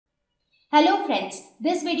Hello friends,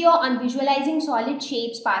 this video on visualizing solid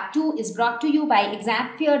shapes part 2 is brought to you by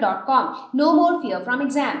examfear.com. No more fear from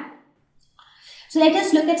exam. So let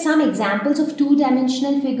us look at some examples of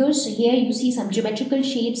two-dimensional figures. So here you see some geometrical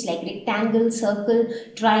shapes like rectangle, circle,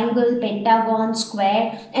 triangle, pentagon,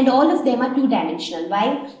 square, and all of them are two-dimensional.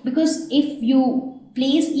 Why? Because if you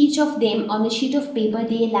place each of them on a sheet of paper,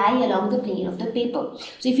 they lie along the plane of the paper.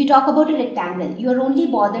 So if you talk about a rectangle, you are only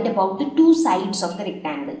bothered about the two sides of the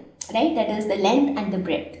rectangle, right? That is the length and the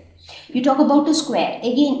breadth. You talk about a square,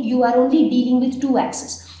 again you are only dealing with two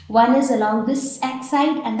axes. One is along this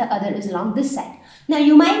side and the other is along this side. Now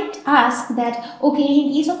you might ask that, okay,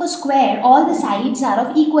 in case of a square, all the sides are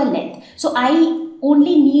of equal length. So I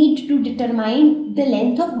only need to determine the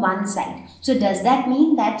length of one side. So does that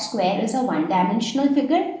mean that square is a one-dimensional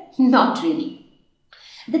figure? Not really.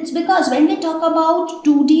 That's because when we talk about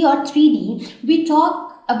 2D or 3D, we talk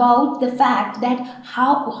about the fact that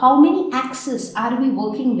how many axes are we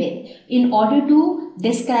working with in order to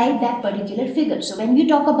describe that particular figure. So when you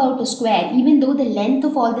talk about a square, even though the length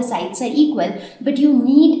of all the sides are equal, but you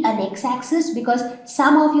need an x-axis because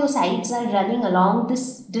some of your sides are running along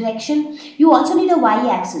this direction. You also need a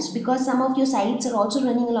y-axis because some of your sides are also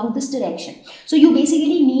running along this direction. So you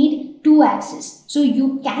basically need two axes. So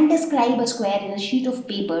you can describe a square in a sheet of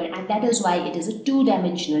paper, and that is why it is a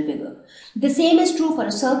two-dimensional figure. The same is true for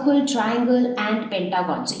a circle, triangle and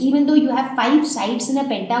pentagon. So even though you have 5 sides in a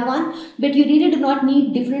pentagon, but you really do not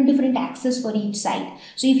need different axes for each side.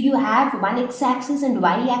 So if you have one x-axis and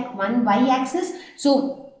one y-axis,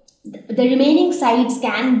 so the remaining sides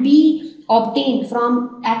can be obtained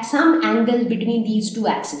from at some angle between these two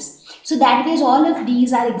axes. So that is, all of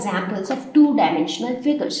these are examples of two-dimensional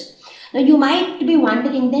figures. Now you might be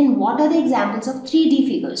wondering, then what are the examples of 3D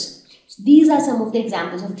figures? So these are some of the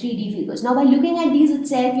examples of 3D figures. Now by looking at these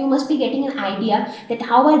itself, you must be getting an idea that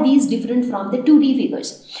how are these different from the 2D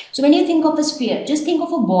figures. So when you think of a sphere, just think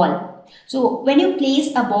of a ball. So when you place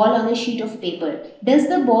a ball on a sheet of paper, does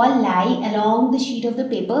the ball lie along the sheet of the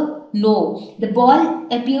paper? No. The ball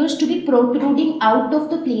appears to be protruding out of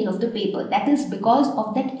the plane of the paper. That is because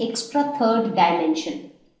of that extra third dimension.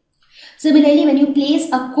 Similarly, when you place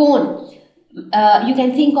a cone, you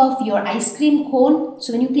can think of your ice cream cone.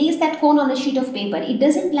 So when you place that cone on a sheet of paper, it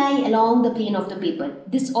doesn't lie along the plane of the paper.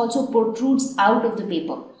 This also protrudes out of the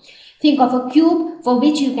paper. Think of a cube, for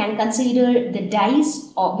which you can consider the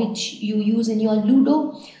dice or which you use in your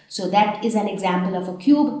Ludo. So that is an example of a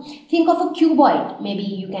cube. Think of a cuboid. Maybe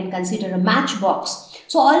you can consider a matchbox.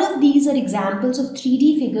 So all of these are examples of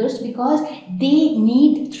 3D figures because they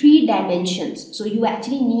need 3 dimensions. So you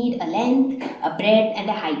actually need a length, a breadth and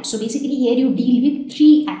a height. So basically here you deal with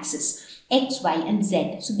 3 axes, X, Y and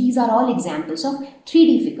Z. So these are all examples of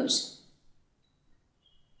 3D figures.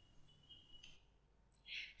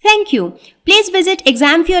 Thank you. Please visit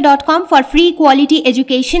examfear.com for free quality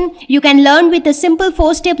education. You can learn with a simple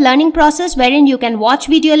 4-step learning process wherein you can watch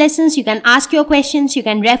video lessons, you can ask your questions, you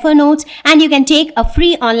can refer notes, and you can take a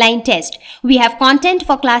free online test. We have content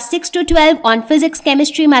for class 6 to 12 on physics,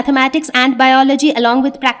 chemistry, mathematics, and biology along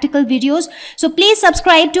with practical videos. So please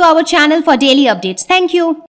subscribe to our channel for daily updates. Thank you.